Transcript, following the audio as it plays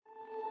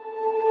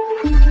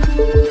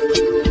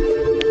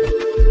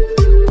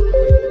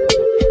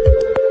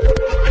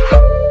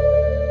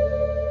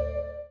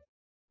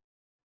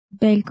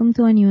Welcome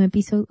to a new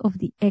episode of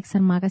the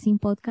XR Magazine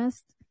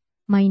podcast.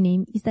 My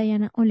name is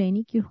Diana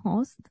Olenik, your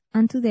host,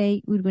 and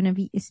today we're going to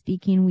be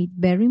speaking with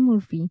Barry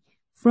Murphy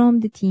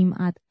from the team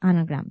at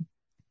Anagram.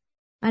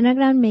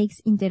 Anagram makes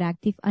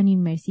interactive and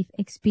immersive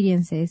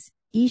experiences,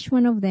 each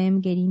one of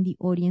them getting the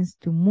audience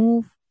to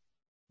move,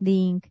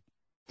 think,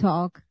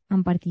 talk,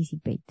 and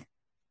participate.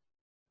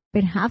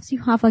 Perhaps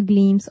you have a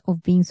glimpse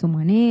of being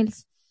someone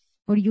else,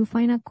 or you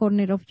find a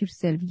corner of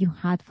yourself you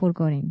had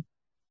forgotten.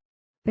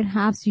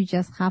 Perhaps you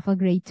just have a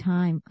great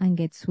time and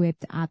get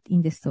swept up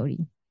in the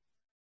story.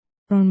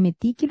 From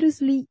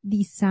meticulously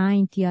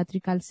designed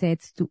theatrical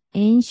sets to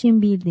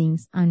ancient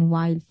buildings and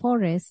wild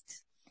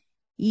forests,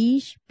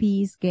 each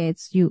piece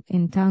gets you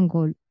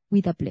entangled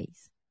with a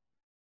place.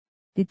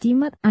 The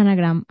team at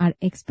Anagram are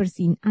experts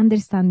in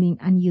understanding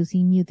and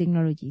using new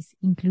technologies,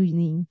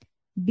 including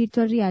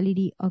virtual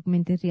reality,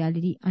 augmented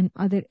reality, and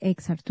other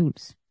XR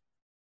tools.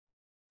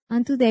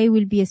 And today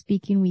we'll be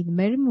speaking with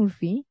Barry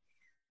Murphy,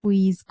 who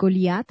is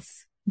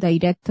Goliath's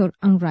director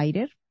and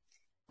writer.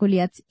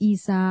 Goliath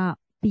is a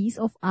piece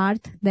of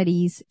art that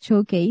is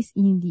showcased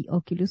in the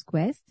Oculus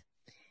Quest.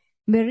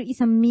 Barry is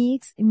a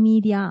mixed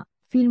media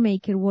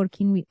filmmaker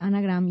working with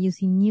Anagram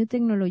using new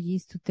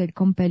technologies to tell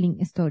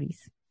compelling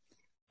stories.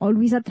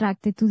 Always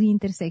attracted to the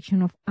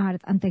intersection of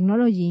art and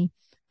technology,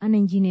 an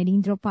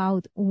engineering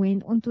dropout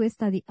went on to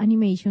study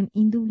animation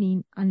in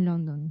Dublin and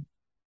London.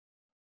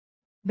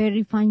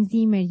 Barry finds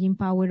the emerging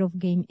power of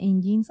game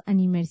engines and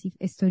immersive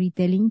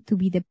storytelling to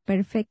be the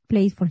perfect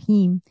place for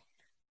him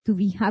to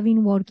be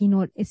having worked in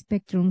all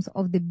spectrums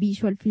of the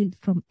visual field,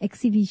 from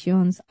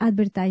exhibitions,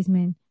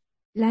 advertisement,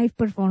 live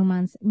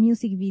performance,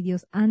 music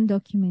videos, and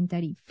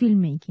documentary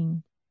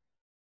filmmaking.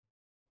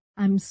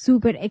 I'm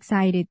super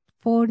excited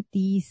for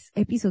this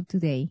episode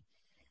today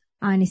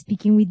and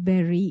speaking with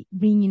Barry,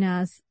 bringing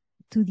us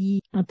to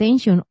the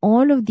attention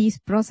all of these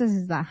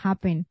processes that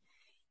happen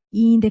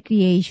in the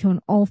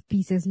creation of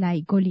pieces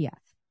like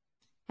Goliath.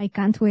 I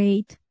can't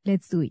wait.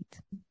 Let's do it.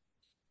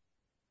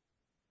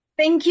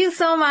 Thank you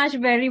so much,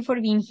 Barry, for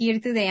being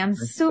here today. I'm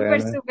super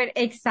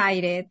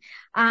excited.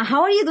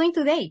 How are you doing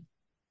today?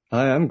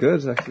 Hi, I'm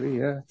good, actually.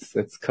 Yeah,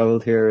 it's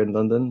cold here in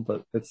London,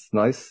 but it's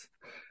nice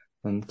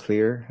and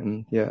clear,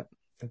 and yeah.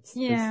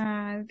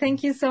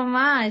 Thank you so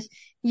much.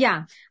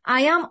 Yeah,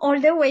 I am all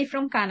the way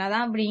from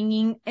Canada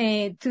bringing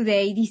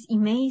today this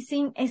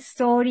amazing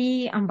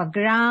story and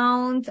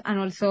background, and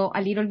also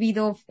a little bit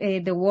of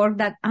the work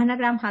that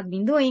Anagram has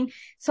been doing.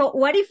 So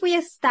what if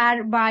we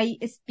start by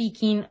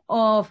speaking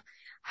of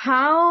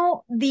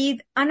how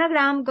did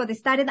Anagram got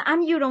started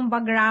and your own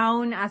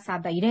background as a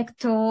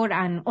director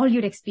and all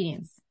your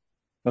experience?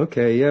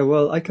 Okay, yeah,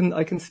 well, I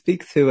can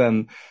speak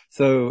to,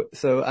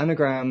 so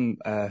Anagram,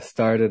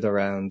 started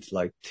around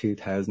like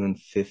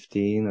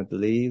 2015, I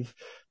believe,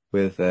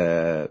 with,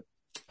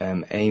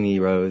 Amy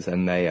Rose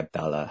and May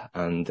Abdallah.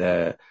 And,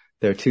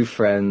 they're two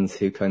friends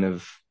who kind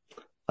of,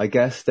 I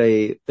guess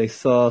they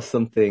saw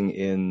something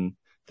in,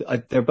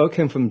 they both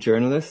came from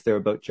journalists. They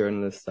were both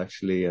journalists,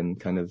 actually, and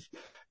kind of,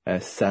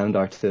 sound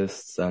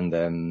artists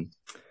and,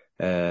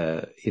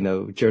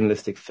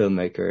 journalistic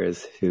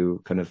filmmakers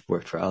who kind of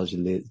worked for Al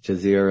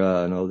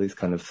Jazeera and all these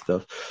kind of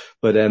stuff.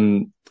 But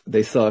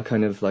they saw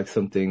kind of like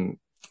something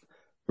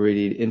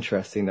really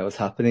interesting that was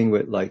happening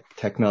with like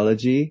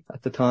technology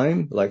at the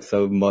time, like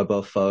so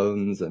mobile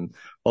phones and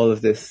all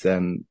of this,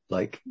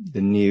 like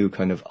the new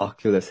kind of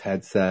Oculus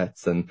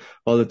headsets and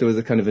all that. There was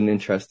a kind of an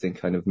interesting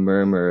kind of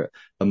murmur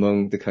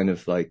among the kind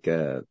of like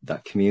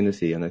that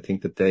community, and I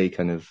think that they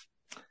kind of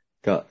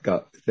got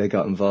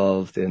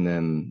involved in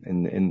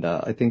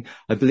that.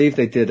 I believe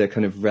they did a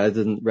kind of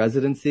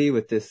residency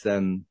with this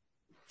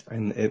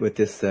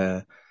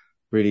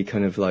really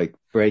kind of like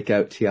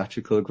breakout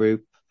theatrical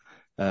group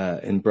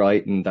in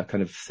Brighton that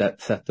kind of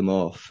set them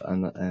off,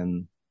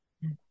 and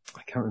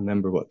I can't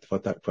remember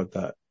what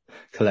that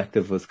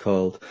collective was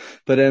called,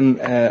 but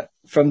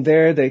from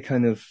there they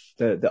kind of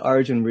the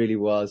origin really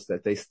was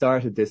that they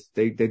started this,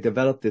 they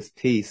developed this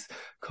piece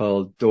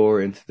called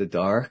Door into the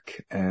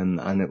Dark, and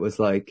it was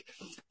like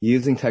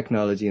using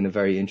technology in a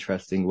very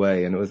interesting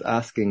way, and it was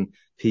asking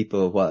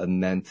people what it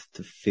meant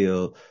to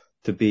feel,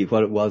 to be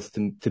what it was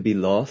to be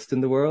lost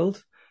in the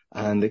world.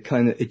 And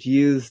it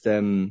used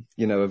a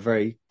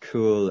very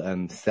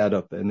cool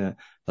setup in a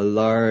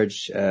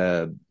large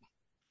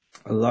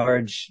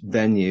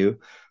venue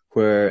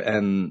where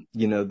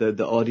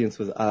the audience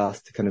was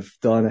asked to kind of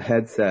don a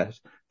headset,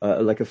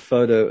 like a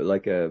photo,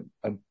 like a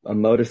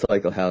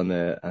motorcycle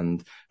helmet,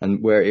 and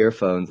wear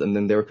earphones, and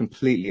then they were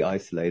completely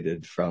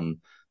isolated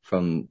from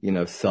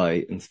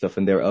sight and stuff,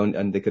 and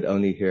they could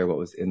only hear what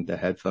was in the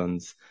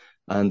headphones.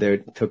 And they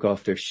took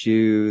off their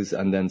shoes,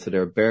 and then so they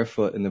were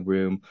barefoot in the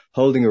room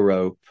holding a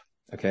rope,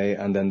 okay,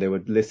 and then they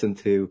would listen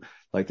to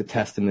like the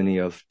testimony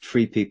of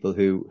three people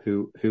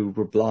who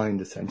were blind,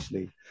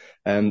 essentially.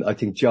 I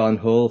think John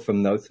Hull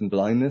from Notes and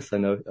Blindness, I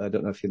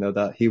don't know if you know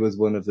that, he was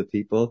one of the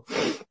people.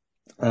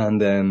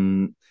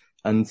 And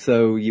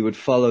so you would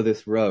follow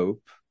this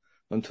rope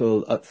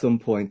until at some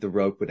point the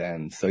rope would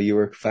end. So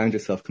you found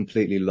yourself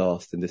completely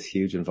lost in this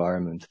huge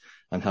environment.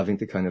 and having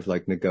to kind of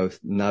like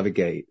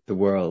navigate the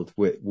world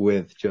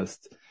with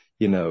just,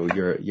 you know,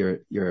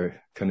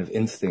 your kind of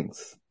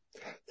instincts,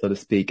 so to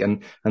speak.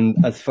 And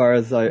as far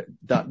as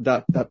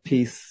that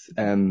piece,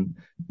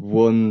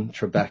 won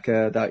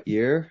Tribeca that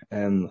year.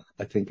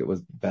 I think it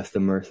was best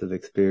immersive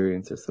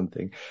experience or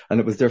something. And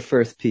it was their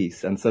first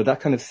piece. And so that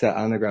kind of set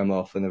Anagram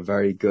off in a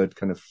very good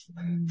kind of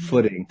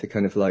footing to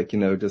kind of like, you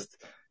know, just,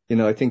 you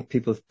know, I think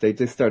they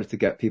just started to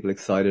get people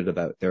excited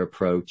about their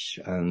approach.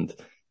 And,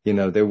 you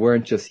know, they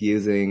weren't just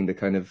using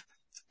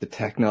the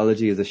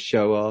technology as a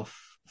show off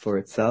for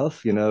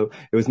itself. You know,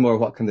 it was more,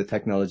 what can the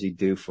technology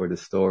do for the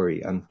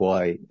story, and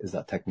why is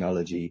that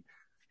technology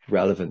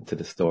relevant to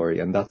the story?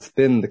 And that's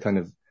been the kind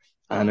of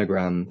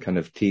Anagram kind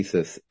of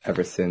thesis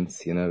ever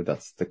since. You know,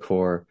 that's the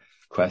core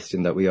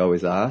question that we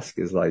always ask,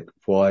 is like,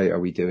 why are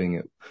we doing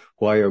it?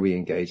 Why are we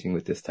engaging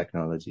with this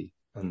technology?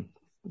 And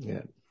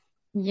yeah.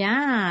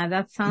 Yeah,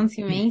 that sounds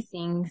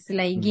amazing. It's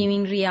like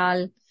giving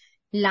real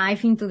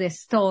life into the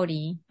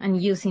story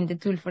and using the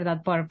tool for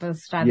that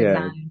purpose rather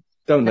than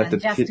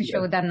just to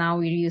show that now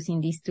we're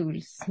using these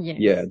tools. Yes.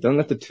 Yeah, don't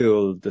let the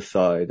tool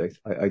decide,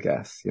 I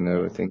guess, you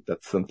know. I think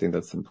that's something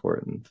that's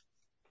important.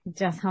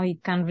 Just how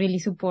it can really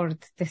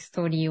support the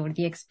story or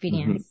the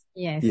experience.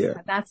 Yes,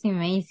 that's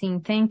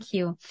amazing. Thank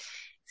you.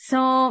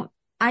 So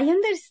I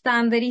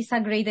understand there is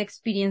a great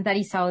experience that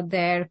is out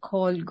there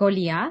called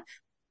Goliath.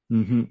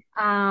 And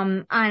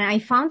I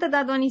found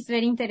that one is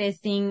very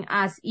interesting,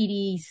 as it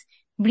is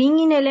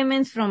bringing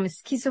elements from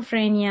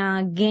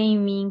schizophrenia,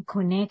 gaming,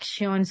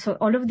 connection. So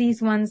all of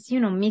these ones, you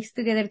know, mixed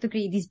together to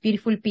create this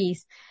beautiful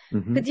piece.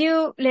 Could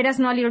you let us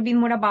know a little bit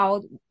more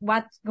about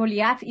what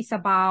Goliath is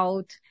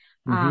about,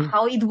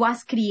 how it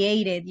was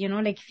created, you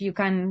know, like if you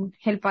can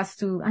help us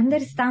to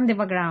understand the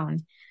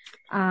background,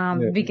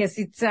 because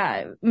it's,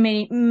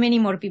 many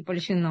more people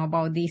should know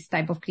about these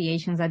type of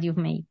creations that you've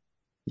made.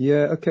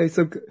 Yeah. Okay.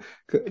 So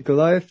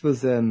Goliath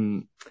was,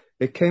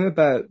 it came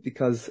about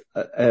because,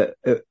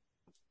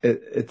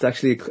 it's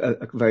actually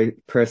a very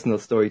personal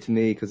story to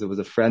me, because it was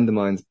a friend of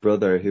mine's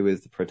brother who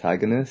is the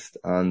protagonist.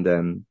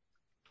 And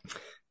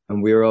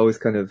we were always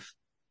kind of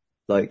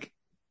like,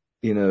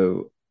 you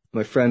know,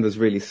 my friend was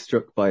really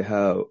struck by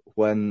how,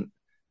 when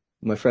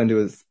my friend who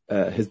was,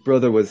 his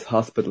brother was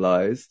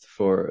hospitalized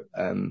for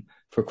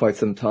quite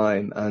some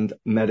time and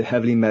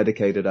heavily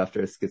medicated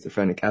after a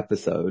schizophrenic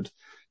episode.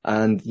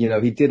 And, you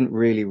know, he didn't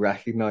really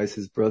recognize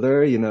his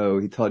brother. You know,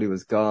 he thought he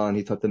was gone.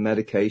 He thought the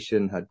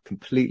medication had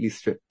completely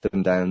stripped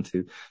him down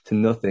to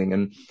nothing.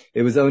 And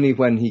it was only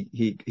when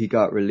he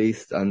got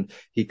released and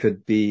he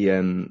could be,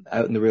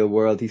 out in the real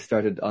world, he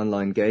started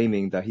online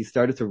gaming, that he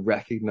started to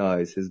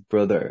recognize his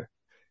brother.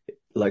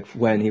 Like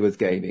when he was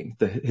gaming,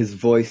 his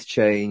voice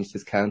changed,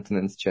 his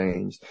countenance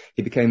changed.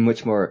 He became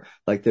much more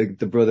like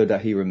the brother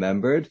that he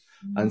remembered.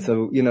 And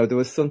so, you know, there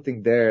was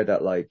something there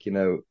that, like, you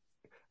know,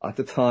 at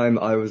the time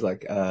I was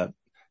like,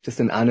 just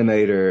an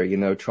animator, you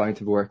know, trying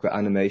to work with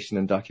animation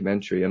and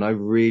documentary. And I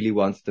really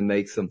wanted to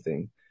make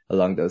something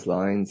along those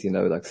lines, you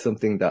know, like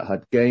something that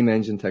had game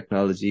engine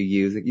technology,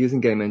 using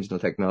game engine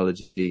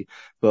technology,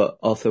 but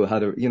also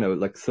had a, you know,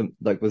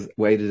 was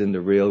weighted in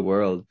the real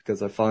world.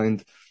 Because I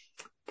find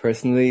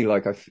personally,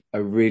 like, I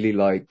really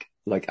like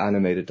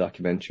animated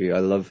documentary.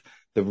 I love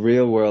the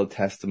real world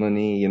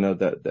testimony, you know,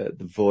 the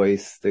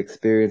voice, the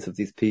experience of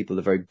these people,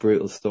 the very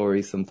brutal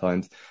stories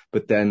sometimes,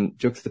 but then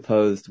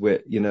juxtaposed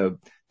with, you know,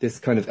 this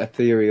kind of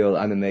ethereal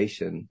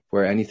animation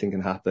where anything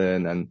can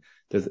happen, and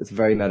it's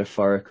very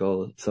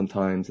metaphorical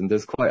sometimes, and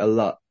there's quite a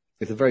lot.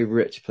 It's a very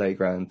rich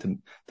playground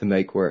to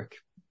make work,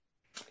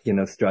 you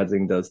know,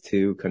 straddling those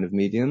two kind of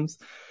mediums.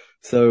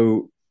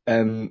 So,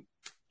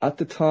 at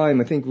the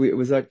time, I think it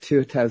was like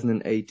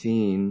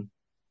 2018,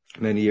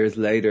 many years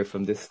later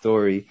from this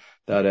story,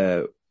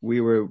 that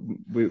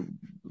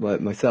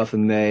myself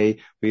and May,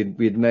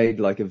 we'd made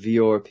like a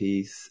VR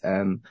piece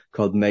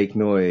called Make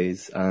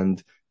Noise,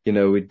 and, you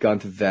know, we'd gone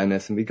to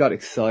Venice and we got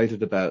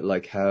excited about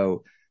like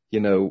how, you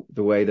know,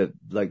 the way that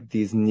like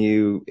these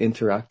new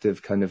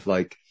interactive kind of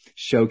like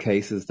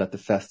showcases that the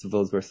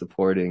festivals were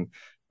supporting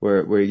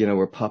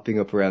were popping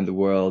up around the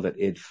world at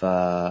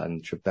IDFA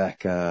and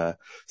Tribeca,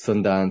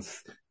 Sundance,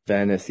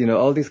 Venice, you know,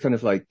 all these kind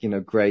of like, you know,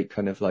 great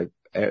kind of like,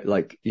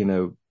 you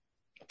know,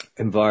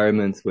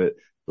 environments with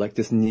like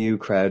this new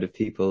crowd of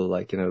people,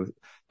 like, you know,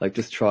 like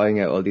just trying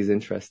out all these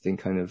interesting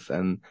kind of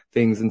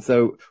things. And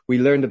so we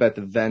learned about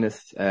the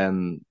Venice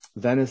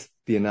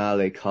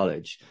Biennale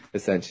College,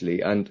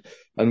 essentially, and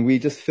we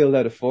just filled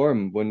out a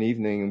form one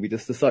evening, and we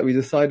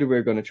decided we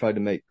were going to try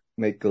to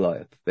make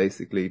Goliath.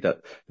 Basically, that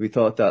we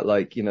thought that,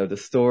 like, you know, the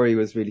story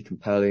was really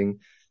compelling,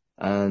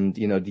 and,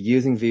 you know,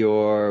 using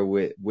VR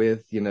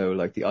with, you know,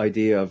 like the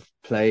idea of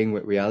playing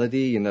with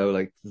reality, you know,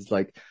 like it's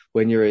like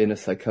when you're in a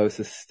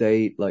psychosis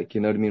state, like, you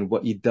know what I mean?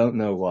 What you don't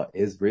know what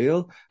is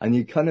real, and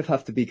you kind of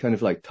have to be kind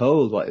of like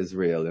told what is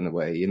real in a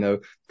way, you know,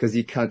 because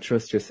you can't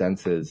trust your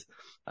senses.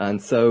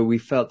 And so we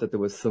felt that there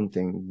was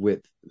something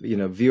with, you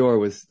know, VR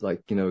was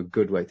like, you know, a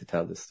good way to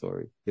tell this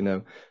story, you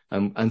know,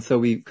 and so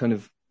we kind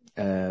of,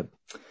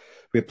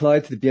 we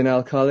applied to the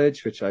Biennale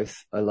College, which I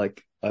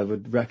like, I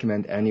would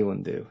recommend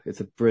anyone do.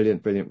 It's a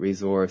brilliant, brilliant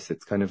resource.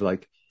 It's kind of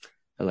like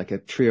a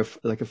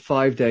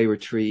 5-day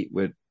retreat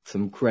with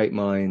some great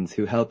minds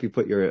who help you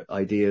put your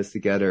ideas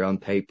together on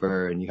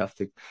paper, and you have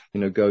to,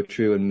 go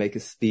through and make a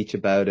speech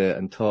about it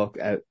and talk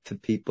out to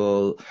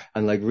people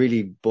and like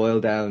really boil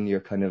down your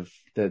kind of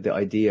the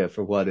idea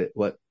for what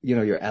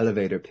your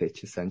elevator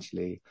pitch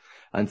essentially.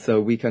 And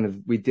so we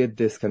did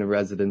this kind of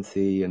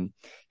residency and,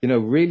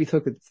 really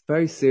took it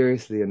very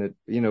seriously. And it,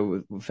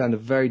 we found it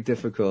very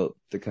difficult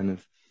to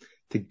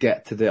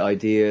get to the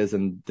ideas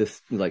and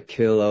just like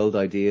kill old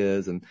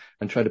ideas and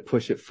try to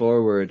push it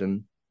forward.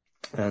 And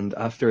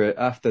after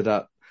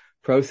that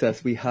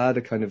process, we had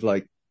a kind of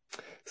like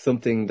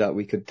something that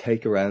we could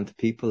take around to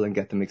people and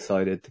get them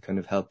excited to kind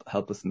of help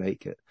us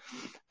make it.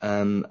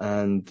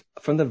 And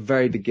from the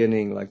very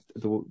beginning, like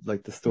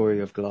the story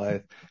of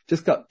Goliath,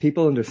 just got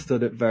people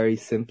understood it very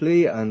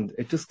simply, and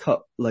it just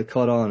caught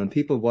on, and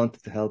people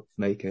wanted to help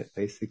make it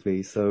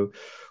basically. So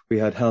we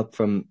had help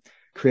from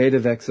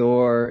Creative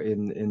XR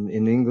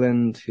in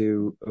England,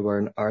 who were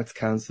an Arts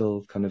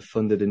Council kind of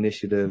funded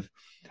initiative,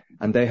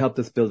 and they helped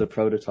us build a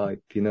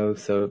prototype,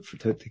 so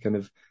to kind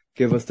of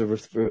give us the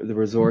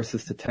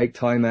resources to take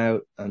time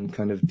out and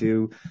kind of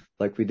do,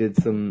 like we did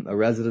a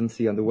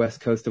residency on the west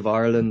coast of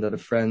Ireland at a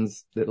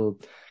friend's little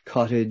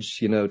cottage,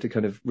 to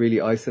kind of really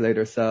isolate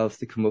ourselves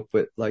to come up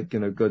with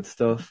good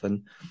stuff.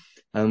 And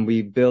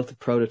we built a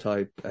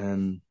prototype,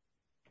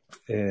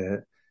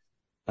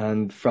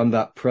 and from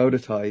that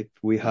prototype,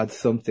 we had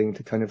something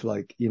to kind of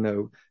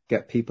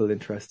get people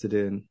interested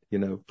in,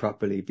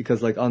 properly,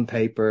 because on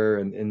paper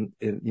and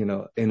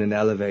in an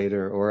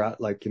elevator or at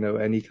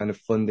any kind of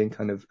funding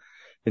kind of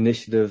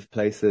initiative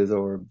places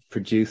or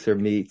producer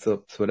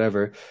meetups,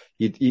 whatever,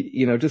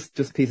 you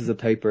just pieces of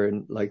paper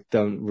and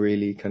don't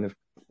really kind of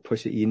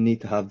push it. You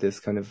need to have this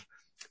kind of,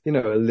 a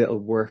little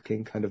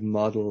working kind of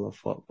model of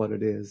what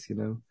it is,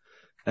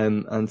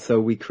 and so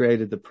we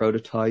created the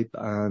prototype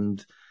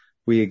and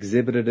we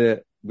exhibited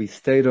it. We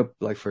stayed up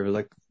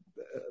for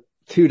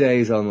 2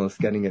 days almost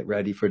getting it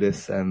ready for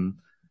this demo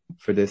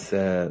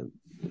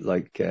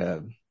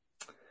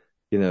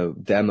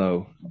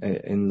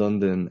in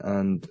London,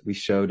 and we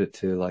showed it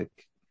to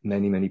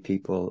many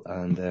people,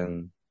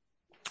 and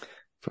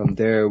from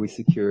there we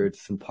secured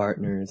some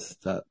partners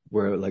that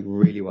were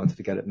really wanted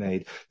to get it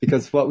made,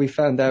 because what we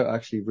found out,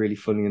 actually really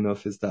funny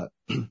enough, is that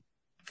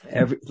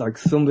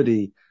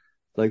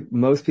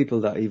most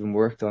people that even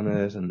worked on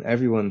it and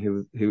everyone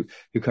who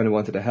kind of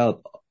wanted to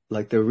help,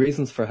 their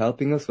reasons for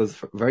helping us was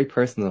very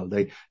personal.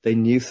 They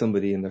knew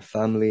somebody in their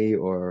family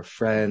or a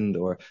friend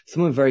or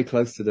someone very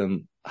close to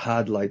them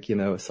had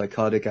a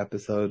psychotic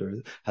episode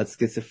or had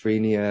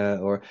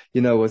schizophrenia or,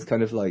 was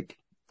kind of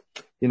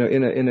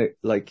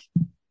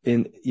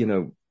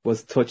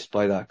was touched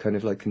by that kind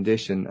of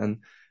condition.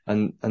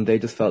 And they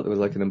just felt it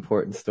was an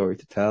important story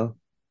to tell.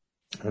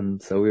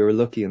 And so we were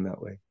lucky in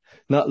that way.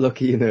 Not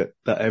lucky in it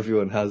that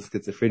everyone has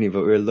schizophrenia,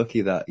 but we were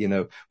lucky that,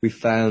 we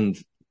found,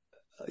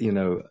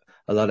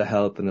 a lot of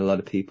help and a lot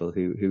of people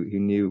who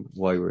knew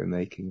why we were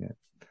making it.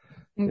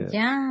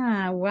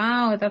 Yeah.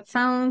 Wow. That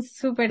sounds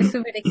super,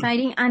 super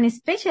exciting. And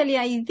especially,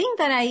 I think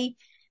that I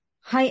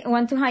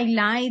want to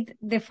highlight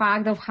the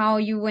fact of how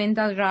you went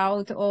that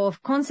route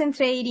of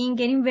concentrating,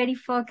 getting very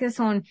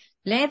focused on,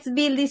 let's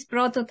build this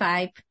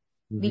prototype,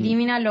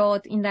 believing a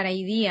lot in that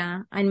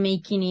idea and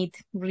making it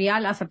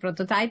real as a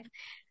prototype.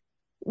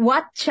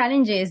 What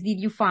challenges did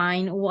you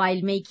find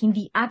while making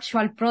the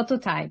actual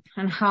prototype,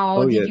 and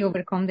how did you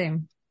overcome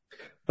them?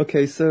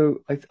 Okay,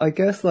 so I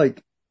guess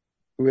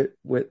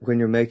when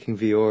you're making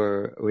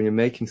VR, when you're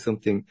making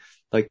something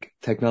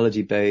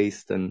technology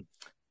based and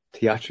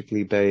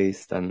theatrically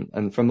based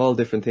and from all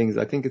different things,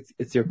 I think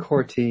it's your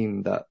core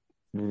team that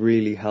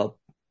really help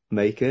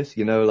make it.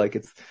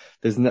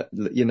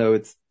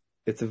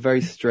 It's a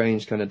very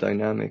strange kind of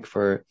dynamic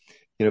for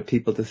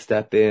people to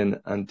step in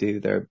and do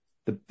the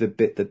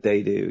bit that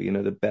they do,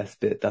 the best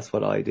bit. That's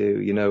what I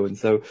do, and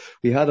so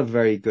we had a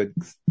very good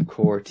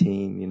core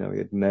team. We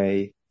had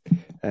May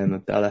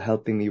Abdallah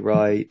helping me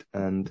write,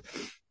 and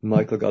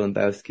Michael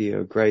Golombowski,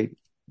 a great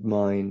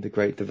mind, a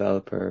great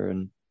developer,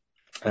 and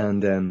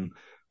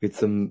we had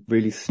some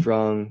really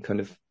strong kind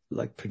of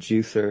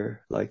producer,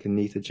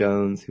 Anita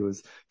Jones, who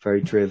was very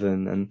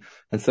driven,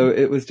 and so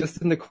it was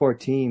just in the core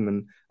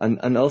team,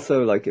 and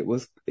also it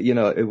was,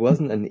 it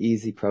wasn't an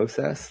easy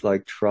process,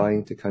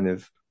 trying to kind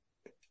of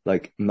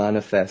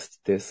manifest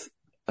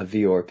a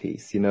VR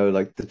piece,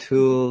 the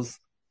tools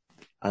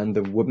and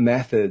the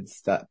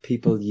methods that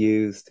people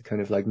use to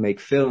kind of make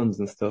films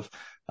and stuff,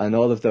 and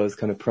all of those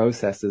kind of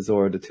processes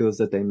or the tools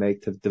that they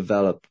make to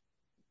develop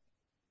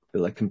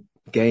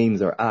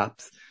games or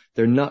apps,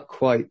 they're not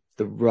quite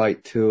the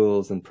right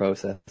tools and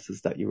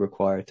processes that you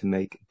require to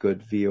make a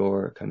good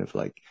VR kind of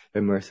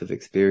immersive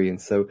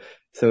experience. So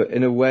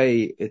in a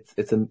way, it's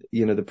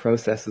the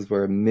processes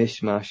were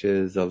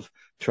mishmashes of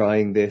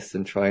trying this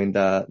and trying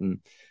that, and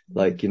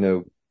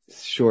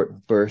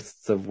short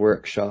bursts of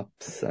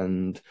workshops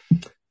and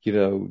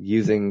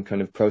using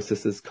kind of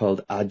processes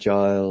called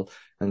agile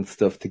and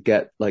stuff to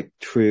get like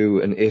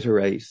through and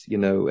iterate,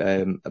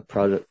 a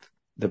product,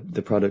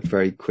 the product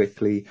very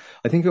quickly.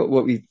 I think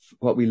what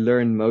we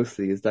learn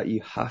mostly is that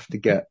you have to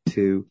get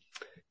to,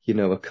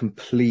 a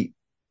complete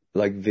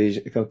like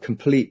vision, a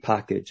complete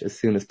package as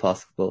soon as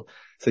possible,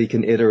 so you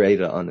can iterate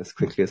it on as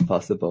quickly as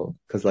possible.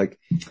 Because like,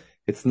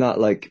 it's not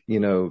like,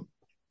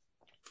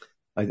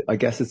 I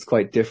guess it's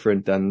quite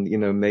different than,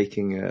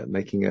 making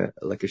a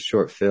like a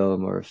short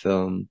film or a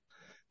film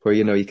where,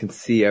 you can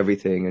see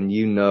everything and,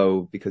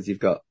 because you've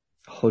got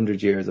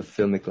 100 years of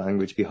filmic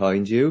language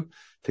behind you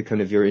to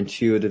kind of, you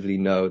intuitively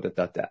know that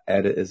the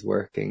edit is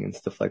working and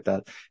stuff like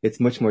that.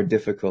 It's much more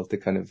difficult to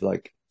kind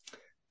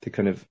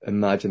of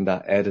imagine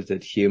that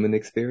edited human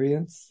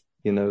experience,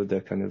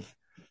 the kind of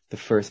the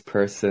first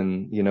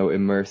person,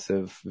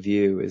 immersive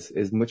view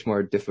is much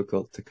more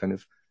difficult to kind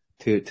of,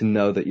 to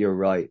know that you're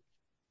right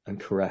and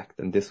correct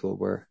and this will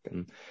work.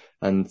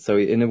 And so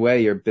in a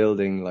way you're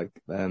building like,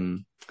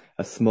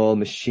 a small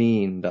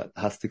machine that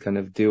has to kind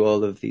of do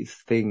all of these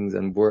things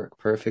and work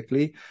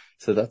perfectly.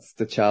 So that's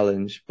the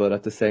challenge. But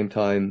at the same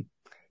time,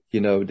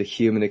 the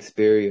human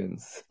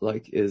experience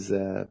like is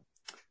the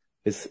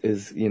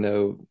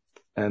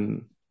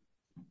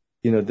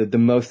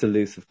most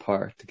elusive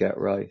part to get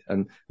right.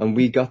 And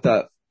we got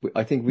that.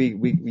 I think we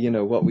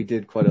what we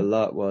did quite a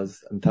lot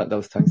was, and that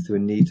was thanks to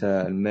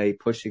Anita and May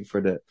pushing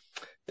for the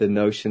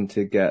notion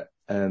to get,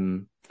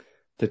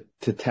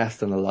 to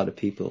test on a lot of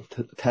people,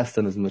 to test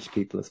on as much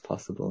people as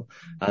possible,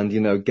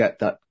 and, get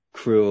that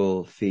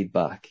cruel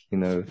feedback,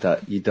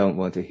 that you don't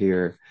want to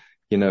hear,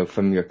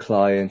 from your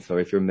clients,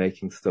 or if you're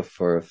making stuff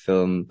for a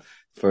film,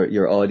 for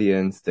your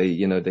audience, they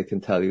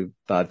can tell you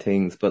bad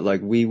things, but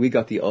like we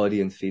got the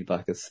audience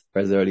feedback as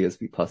early as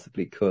we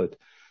possibly could,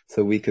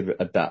 so we could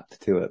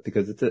adapt to it,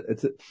 because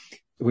it's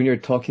when you're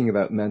talking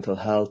about mental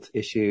health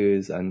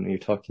issues and you're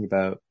talking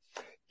about,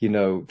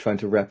 trying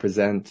to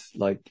represent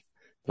like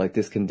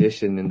this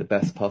condition in the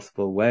best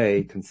possible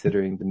way,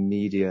 considering the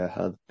media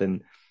have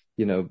been,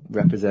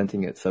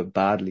 representing it so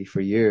badly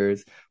for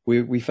years,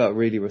 we felt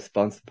really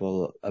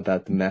responsible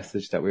about the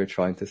message that we were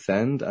trying to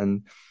send.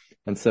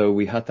 And so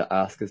we had to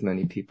ask as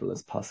many people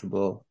as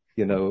possible,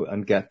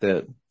 and get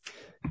the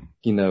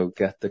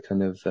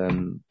kind of,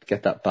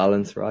 get that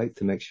balance right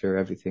to make sure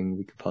everything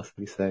we could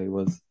possibly say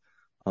was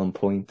on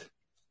point.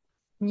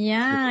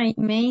 Yeah,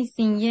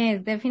 amazing.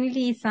 Yes,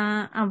 definitely it's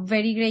a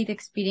very great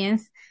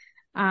experience,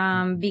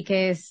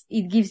 because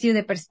it gives you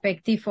the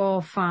perspective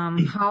of,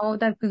 how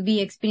that could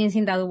be experienced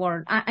in that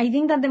world. I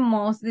think that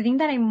the thing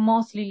that I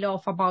mostly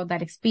love about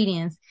that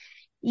experience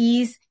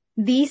is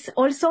this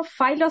also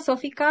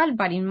philosophical,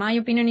 but in my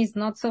opinion is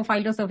not so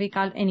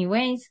philosophical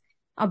anyways,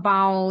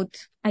 about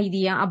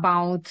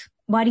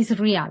what is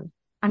real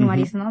and what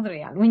is not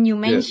real. When you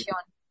mention,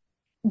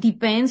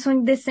 depends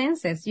on the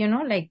senses,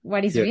 like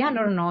what is real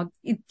or not.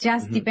 It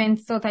just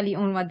depends totally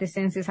on what the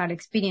senses are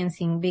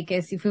experiencing.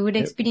 Because if we would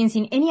experience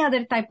in any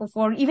other type of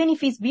world, even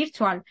if it's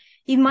virtual,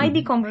 it might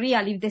become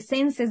real if the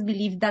senses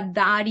believe that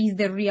that is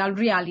the real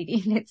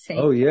reality, let's say.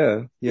 Oh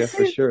yeah. Yeah, This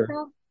for is sure.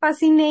 so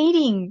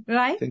fascinating,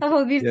 right?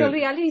 About virtual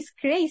reality is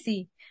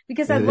crazy.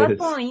 Because at what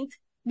point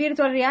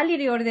virtual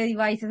reality or the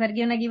devices are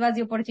going to give us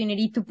the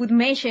opportunity to put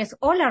meshes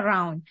all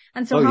around.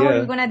 And so how are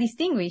we going to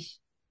distinguish?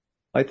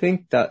 I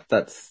think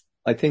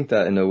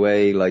that in a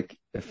way, like,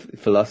 if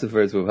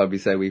philosophers will probably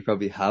say we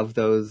probably have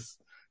those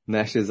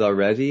meshes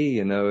already,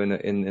 in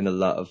a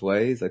lot of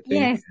ways. I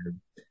think,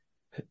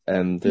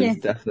 there's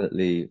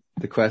definitely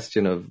the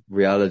question of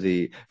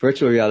reality.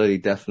 Virtual reality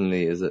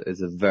definitely is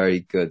a very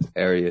good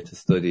area to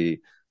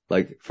study,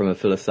 like from a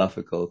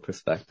philosophical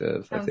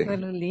perspective, I think.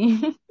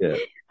 Absolutely. Yeah.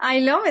 I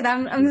love it.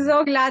 I'm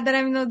so glad that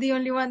I'm not the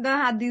only one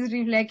that had these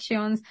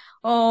reflections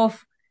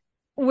of,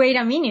 wait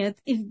a minute,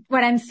 if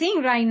what I'm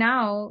seeing right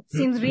now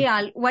seems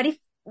real, what if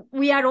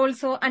we are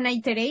also an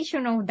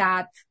iteration of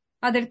that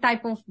other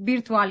type of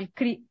virtual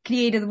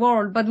created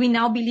world, but we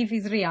now believe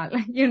is real,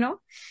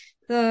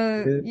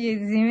 So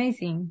it's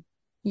amazing.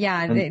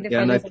 Yeah.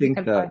 And I think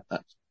that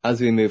as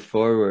we move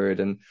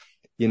forward and,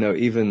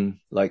 even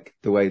like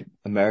the way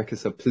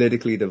America's so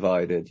politically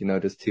divided,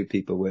 there's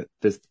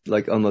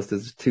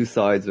there's two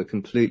sides with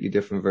completely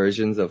different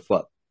versions of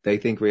what they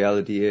think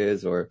reality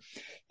is, or,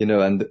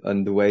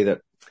 and the way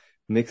that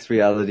mixed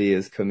reality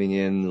is coming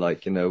in,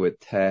 like, with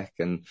tech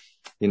and,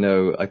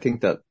 I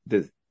think that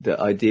the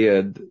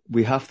idea,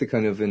 we have to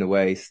kind of in a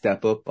way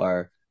step up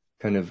our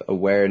kind of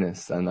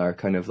awareness and our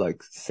kind of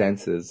like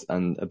senses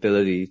and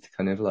ability to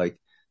kind of like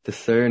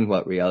discern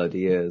what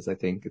reality is. I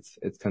think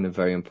it's kind of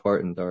very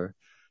important, or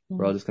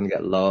we're all just going to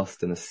get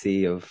lost in a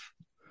sea of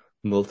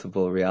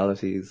multiple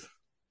realities,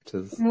 which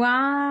is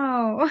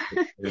wow.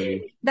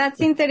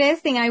 That's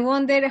interesting. I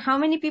wonder how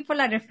many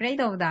people are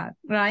afraid of that,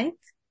 right?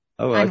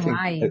 Oh, I think,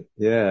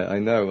 I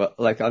know.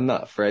 Like, I'm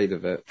not afraid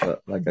of it,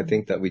 but like, I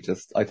think that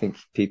I think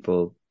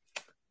people,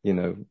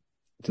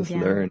 just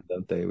learn,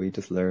 don't they? We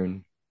just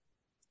learn.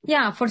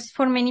 Yeah,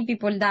 for many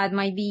people that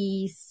might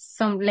be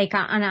some like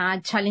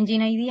a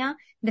challenging idea,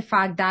 the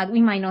fact that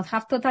we might not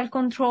have total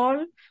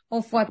control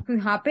of what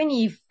could happen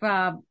if,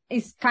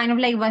 it's kind of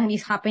like what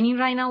is happening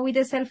right now with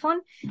the cell phone,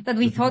 that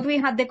we thought we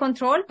had the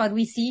control, but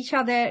we see each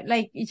other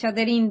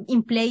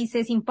in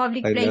places, in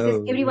public I places,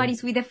 know.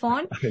 everybody's with the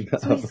phone. I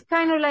So know. it's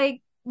kind of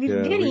like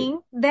we're Yeah, getting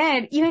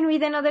there, even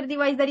with another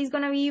device that is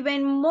going to be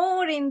even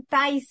more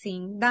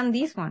enticing than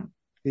this one.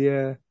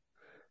 yeah.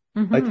 I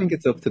think Mm-hmm.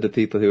 it's up to the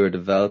people who are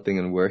developing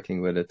and working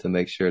with it to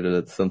make sure that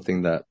it's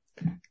something that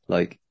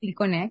like It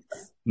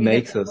connects with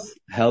the people.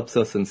 helps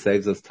us and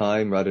saves us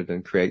time rather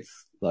than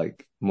creates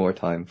like more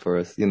time for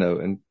us, you know,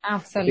 and I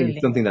think it's Absolutely.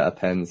 something that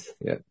appends,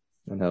 yeah,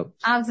 and helps.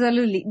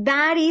 Absolutely.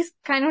 That is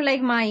kind of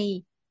like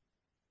my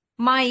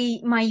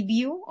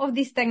view of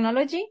this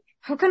technology.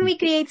 How can we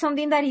create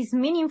something that is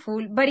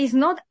meaningful, but is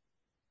not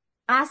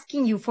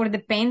asking you for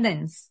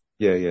dependence?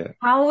 Yeah, yeah.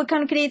 How we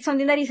can create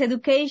something that is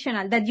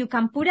educational, that you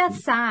can put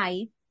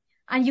aside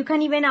and you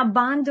can even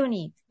abandon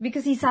it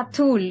because it's a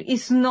tool.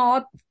 It's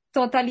not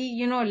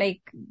totally,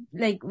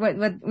 like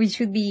what we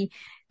should be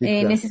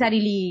Exactly.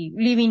 necessarily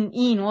living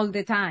in all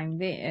the time.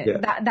 Yeah.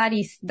 That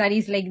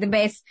is like the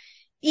best.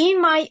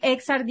 In my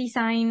XR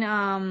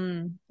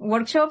design,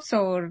 workshops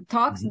or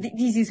talks,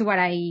 this is what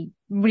I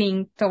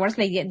bring towards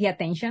like the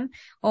attention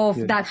of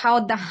Yeah. that,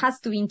 how that has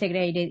to be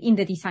integrated in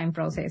the design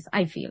process,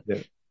 I feel.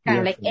 Yeah. Kind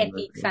of Yes, like I know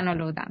ethics that.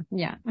 and all of that.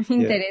 Yeah. Yeah.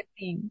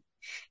 Interesting.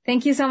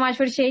 Thank you so much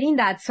for sharing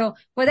that. So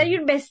what are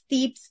your best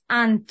tips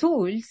and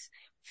tools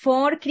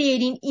for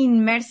creating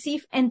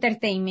immersive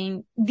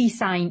entertainment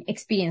design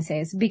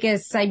experiences?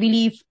 Because I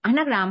believe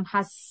Anagram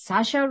has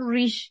such a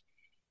rich,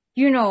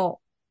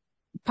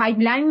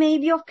 pipeline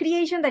maybe of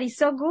creation that is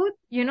so good,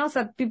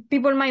 so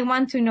people might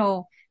want to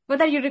know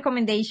what are your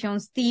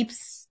recommendations,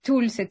 tips,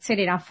 tools,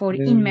 etc. for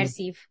Yeah.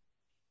 immersive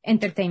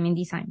entertainment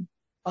design.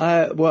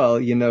 Well,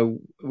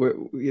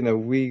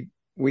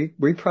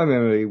 we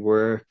primarily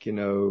work,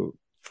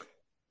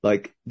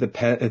 like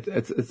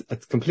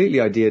it's completely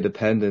idea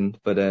dependent,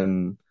 but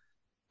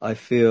I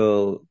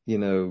feel,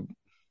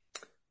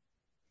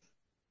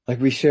 like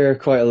we share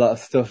quite a lot of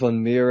stuff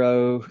on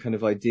Miro, kind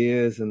of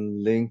ideas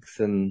and links,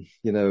 and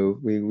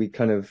we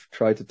kind of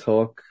try to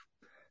talk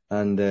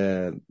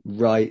and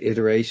write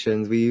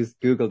iterations. We use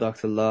Google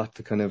Docs a lot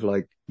to kind of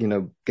like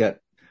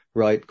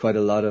write quite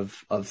a lot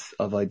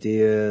of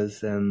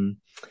ideas.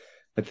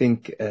 I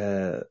think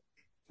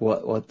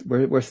what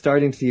we're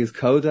starting to use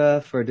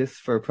Coda for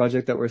a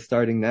project that we're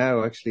starting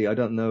now. Actually, I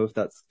don't know if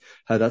that's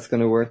how that's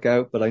going to work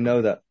out, but I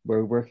know that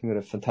we're working with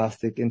a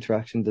fantastic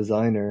interaction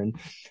designer,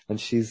 and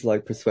she's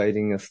like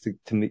persuading us to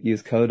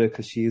use Coda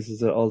because she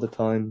uses it all the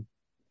time.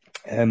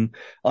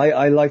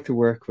 I like to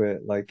work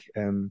with like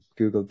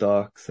Google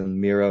Docs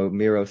and Miro.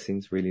 Miro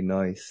seems really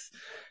nice.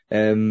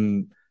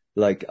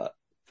 Like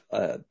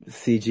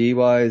CG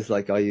wise,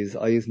 like I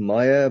use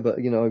Maya, but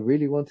I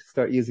really want to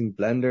start using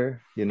Blender,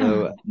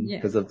 Yeah,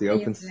 because of the I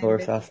open use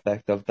source Blender.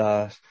 aspect of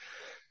that.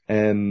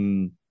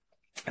 Um,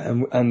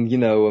 and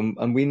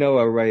we know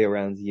our way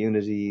around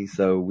Unity,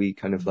 so we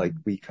kind of like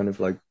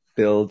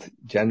build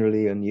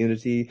generally on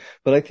Unity.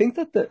 But I think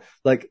that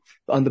like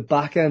on the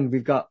back end,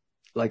 we've got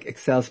like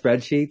Excel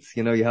spreadsheets.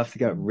 You have to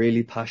get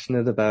really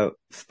passionate about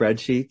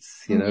spreadsheets.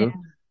 Yeah.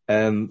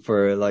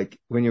 For like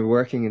when you're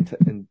working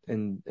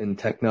in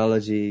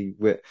technology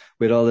with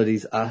all of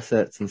these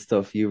assets and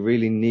stuff, you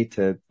really need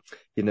to,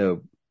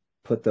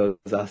 put those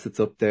assets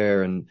up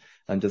there and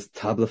just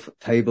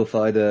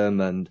tablify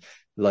them and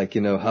like,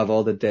 have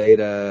all the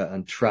data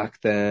and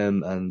track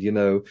them and,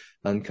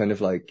 and kind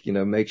of like,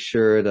 make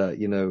sure that,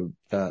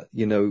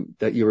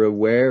 that you're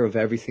aware of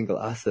every single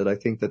asset. I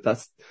think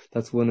that's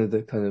one of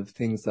the kind of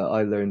things that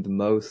I learned the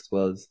most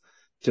was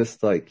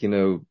just like,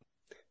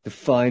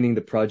 defining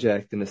the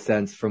project in a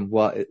sense from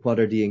what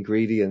are the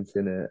ingredients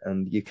in it.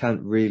 And you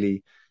can't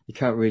really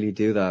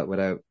do that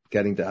without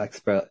getting the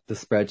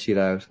spreadsheet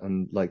out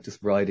and like just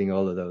writing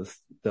all of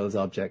those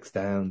objects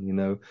down,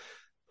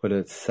 whether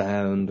it's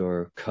sound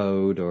or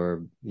code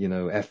or,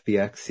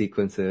 FBX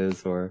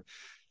sequences or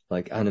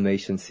like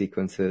animation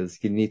sequences.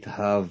 You need to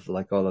have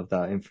like all of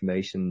that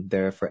information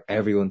there for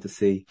everyone to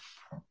see.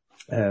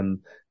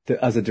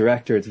 As a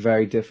director, it's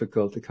very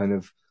difficult to kind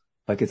of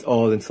like it's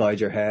all inside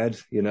your head,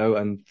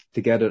 and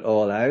to get it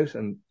all out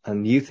and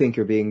you think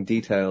you're being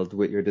detailed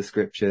with your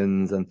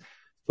descriptions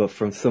but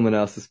from someone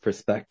else's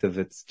perspective,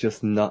 it's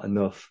just not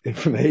enough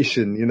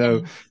information,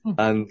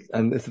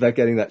 and it's about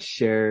getting that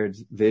shared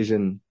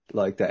vision,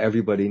 like that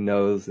everybody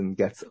knows and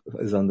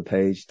is on the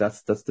page.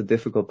 That's the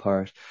difficult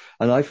part.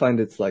 And I find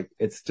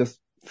it's just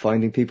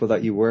finding people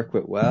that you work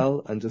with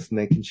well and just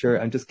making sure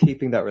and just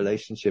keeping that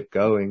relationship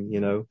going,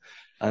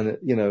 and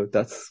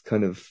that's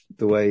kind of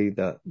the way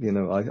that,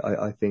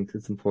 I think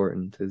it's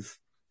important is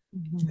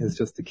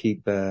just to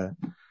keep,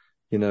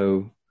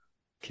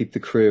 keep the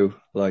crew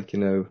like,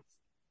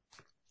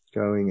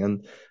 going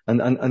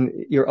and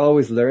you're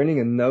always learning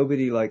and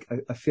nobody like,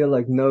 I feel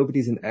like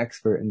nobody's an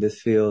expert in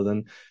this field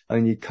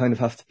and you kind of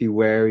have to be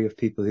wary of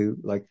people who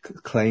like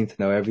claim to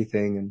know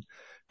everything. And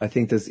I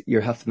think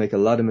you have to make a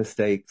lot of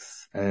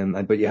mistakes,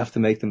 but you have to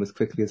make them as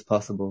quickly as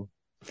possible.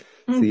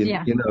 So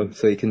Yeah.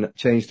 so you can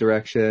change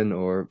direction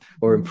or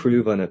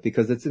improve on it,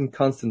 because it's in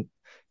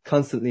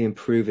constantly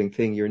improving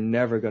thing. You're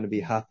never going to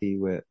be happy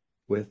with,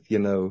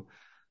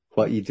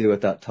 what you do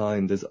at that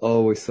time. There's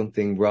always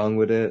something wrong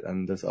with it,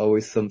 and there's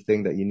always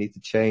something that you need to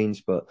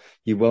change, but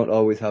you won't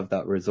always have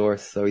that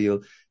resource. So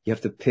you have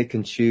to pick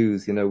and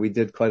choose. We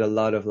did quite a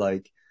lot of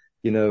like,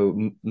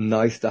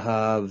 nice to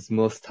haves,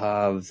 must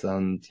haves,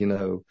 and,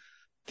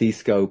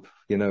 descope,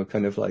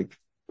 kind of like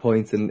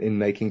points in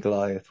making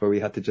Goliath where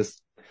we had to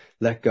just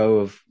let go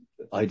of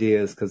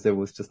ideas because there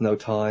was just no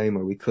time,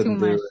 or we Too couldn't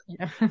do much. it,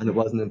 Yeah. and it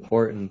wasn't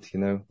important, it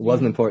Yeah.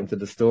 wasn't important to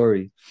the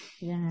story.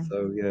 Yeah.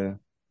 So yeah,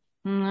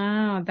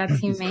 No, that's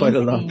there's quite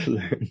a lot amazing. to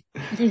learn.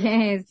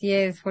 Yes,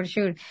 yes, for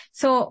sure.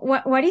 So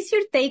what is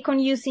your take on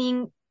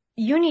using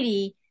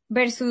Unity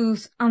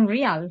versus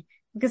Unreal?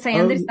 Because I Oh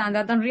understand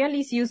that Unreal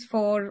is used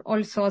for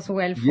also as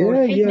well for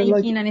yeah, like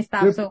filmmaking and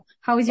stuff. they're, So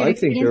how is your I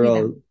think experience they're with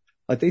them?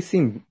 all, they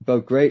seem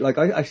both great. Like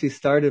I actually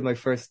started my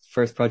first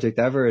project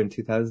ever in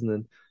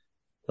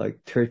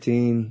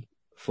 2013,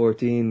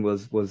 14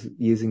 was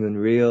using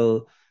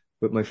Unreal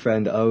with my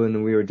friend Owen,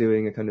 and we were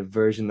doing a kind of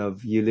version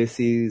of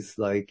Ulysses,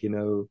 like,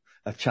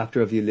 a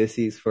chapter of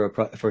Ulysses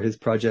for his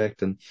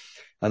project, and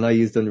I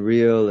used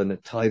Unreal, and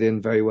it tied in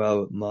very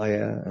well with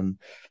Maya.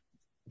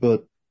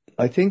 But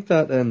I think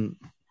that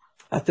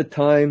at the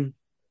time,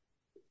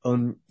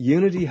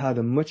 Unity had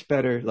a much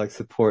better like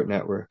support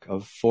network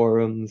of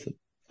forums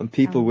and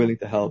people Oh, willing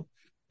to help,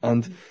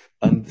 and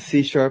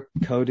C#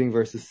 coding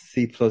versus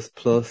C++.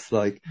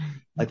 Like,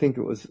 I think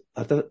it was,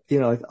 I thought,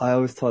 I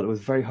always thought it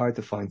was very hard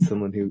to find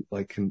someone who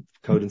like can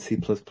code in C++,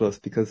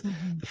 because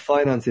the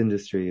finance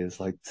industry is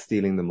like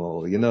stealing them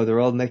all. They're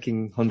all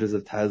making hundreds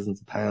of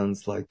thousands of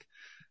pounds, like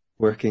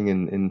working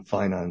in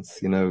finance,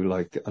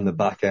 like on the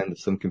back end of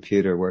some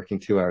computer, working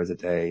 2 hours a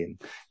day, and,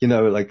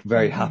 like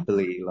very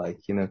happily, like,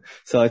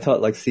 so I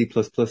thought like C++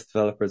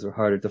 developers were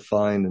harder to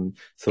find. And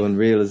so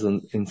Unreal is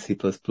in C++.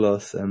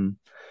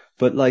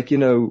 But like,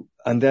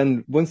 and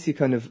then once you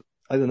kind of,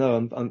 I don't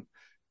know,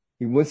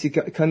 once you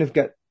kind of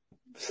get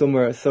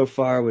somewhere so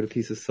far with a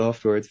piece of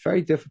software, it's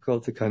very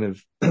difficult to kind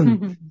of,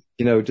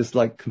 just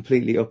like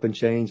completely up and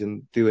change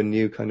and do a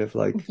new kind of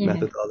like yeah.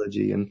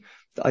 methodology. And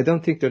I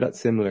don't think they're that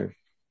similar.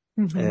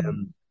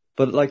 Mhm.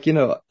 But like,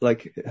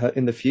 like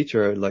in the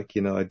future, like,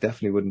 I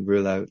definitely wouldn't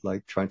rule out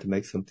like trying to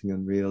make something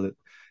Unreal.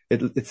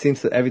 It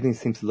seems that everything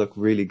seems to look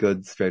really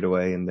good straight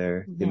away in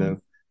there, Yes.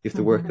 you have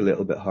to work a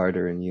little bit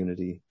harder in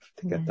Unity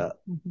to get Yes. that.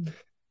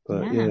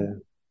 But Yeah. yeah.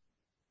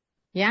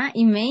 Yeah,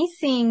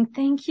 amazing.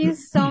 Thank you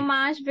so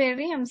much,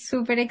 Barry. I'm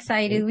super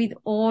excited with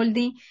all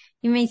the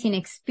amazing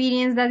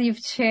experience that you've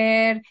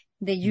shared,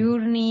 the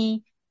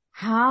journey,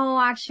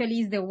 how actually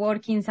is the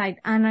work inside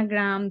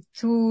Anagram,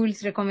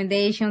 tools,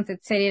 recommendations,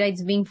 etc.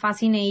 It's been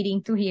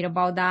fascinating to hear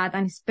about that,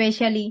 and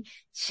especially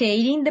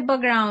sharing the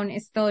background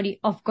story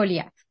of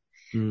Goliath.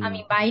 I'm Mm.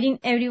 inviting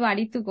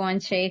everybody to go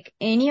and check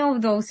any of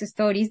those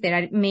stories. There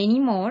are many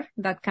more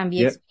that can be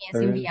Yep,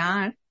 experienced in there is.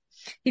 VR.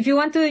 If you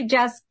want to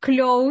just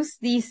close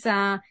this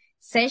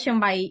session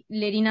by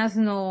letting us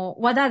know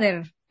what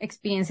other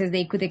experiences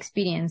they could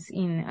experience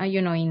in,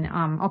 in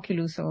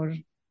Oculus, or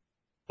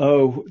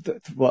Oh,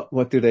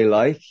 what do they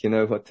like?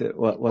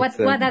 What's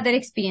what other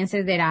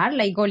experiences there are,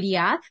 like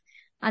Goliath,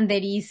 and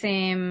there is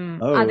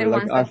oh, other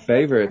like ones our that.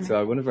 favorites.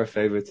 One of our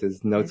favorites is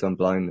Yes. Notes on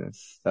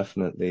Blindness.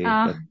 Definitely,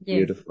 Ah, that's yes,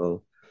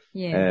 beautiful.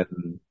 yes.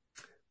 Um,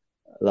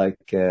 like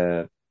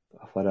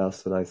what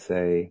else would I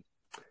say?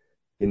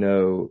 You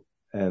know,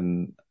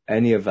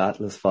 any of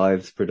Atlas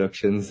Five's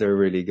productions are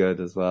really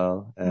good as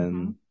well.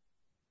 Mm-hmm.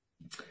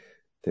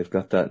 They've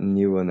got that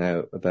new one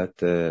out about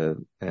the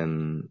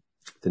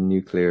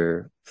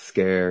nuclear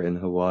scare in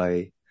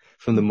Hawaii.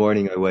 From the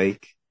morning I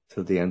wake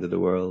till the end of the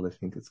world, I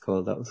think it's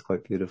called. That was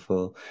quite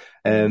beautiful.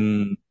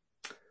 Um,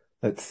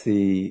 let's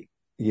see.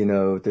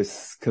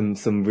 There's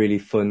some really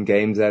fun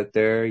games out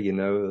there,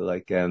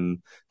 like, the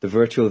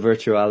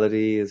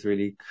virtuality is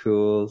really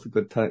cool.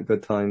 Good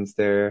times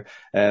there.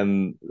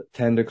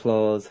 Tender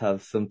Claws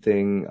have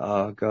something.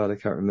 Oh God, I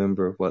can't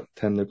remember what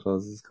Tender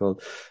Claws is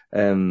called.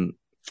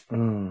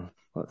 Oh,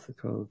 what's it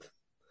called?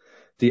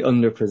 The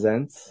Under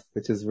Presents,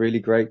 which is really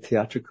great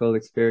theatrical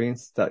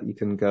experience that you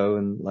can go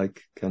and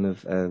like kind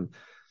of,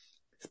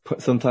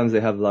 sometimes they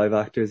have live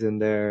actors in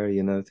there,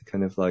 to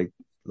kind of like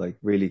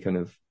really kind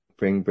of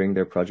bring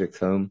their projects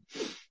home.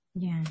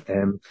 Yeah.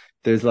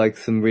 There's like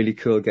some really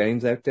cool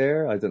games out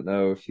there. I don't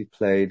know if you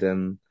played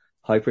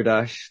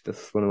Hyperdash.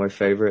 That's one of my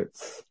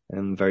favorites.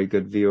 Very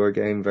good VR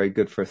game, very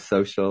good for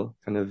social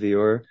kind of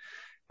VR.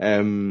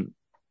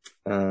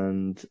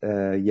 And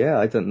yeah,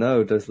 I don't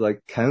know. There's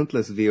like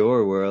countless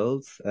VR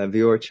worlds,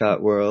 VR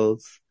chat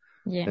worlds.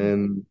 Yes.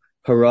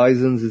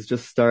 Horizons is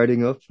just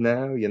starting up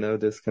now.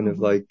 There's kind of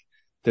Mm-hmm. like,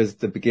 there's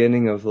the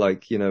beginning of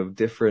like,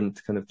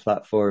 different kind of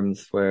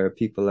platforms where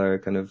people are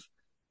kind of,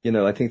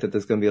 I think that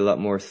there's going to be a lot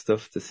more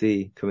stuff to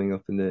see coming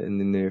up in the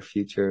near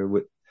future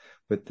with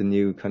the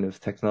new kind of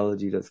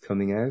technology that's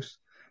coming out.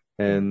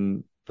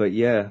 But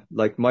yeah,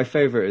 like my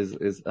favorite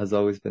is has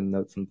always been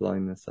Notes and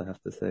Blindness, I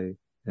have to say.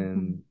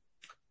 Mm-hmm.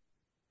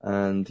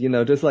 And,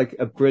 there's like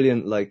some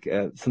brilliant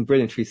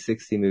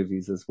 360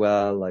 movies as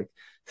well. Like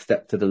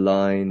Step to the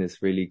Line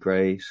is really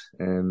great.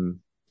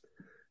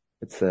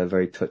 It's a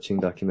very touching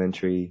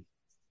documentary.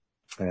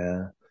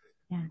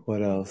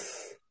 What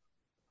else?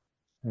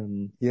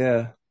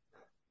 Yeah.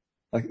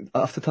 Like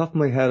off the top of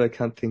my head, I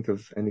can't think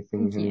of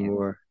anything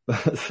anymore.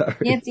 Sorry.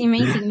 Yeah, it's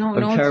amazing. No,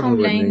 From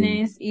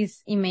Blindness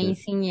is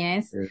amazing.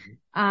 Yes. Yeah.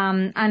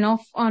 And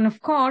of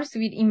course,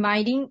 we're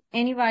inviting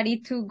anybody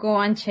to go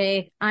and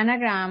check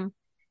Anagram.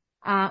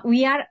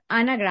 We are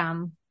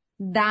anagram.co.uk.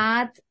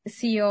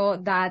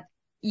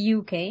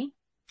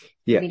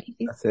 Yeah,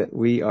 that's it.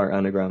 We are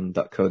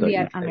anagram.co.uk. We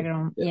are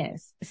Anagram,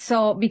 yes.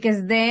 So,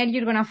 because there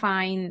you're going to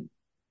find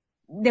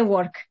the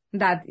work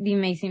that the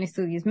amazing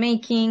studio is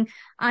making.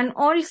 And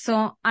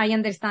also, I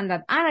understand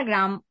that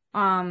Anagram,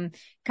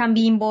 can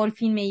be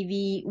involved in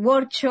maybe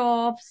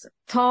workshops,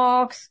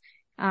 talks,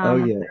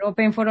 They're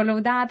open for all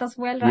of that as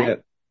well, right?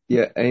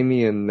 Yeah.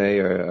 Amy and May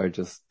are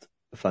just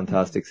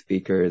fantastic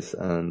speakers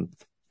and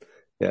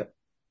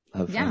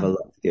have a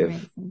lot to give.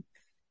 Amazing.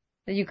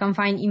 So you can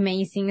find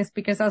amazing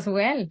speakers as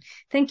well.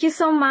 Thank you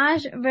so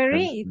much,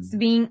 Barry. It's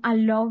been a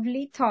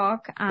lovely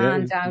talk,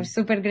 and I'm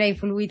super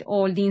grateful with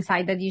all the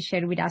insight that you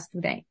shared with us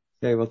today.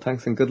 Okay, well,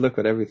 thanks and good luck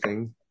with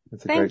everything.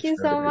 Thank you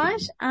so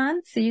much,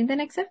 and see you in the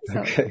next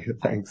episode. Okay,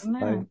 thanks.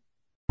 Bye.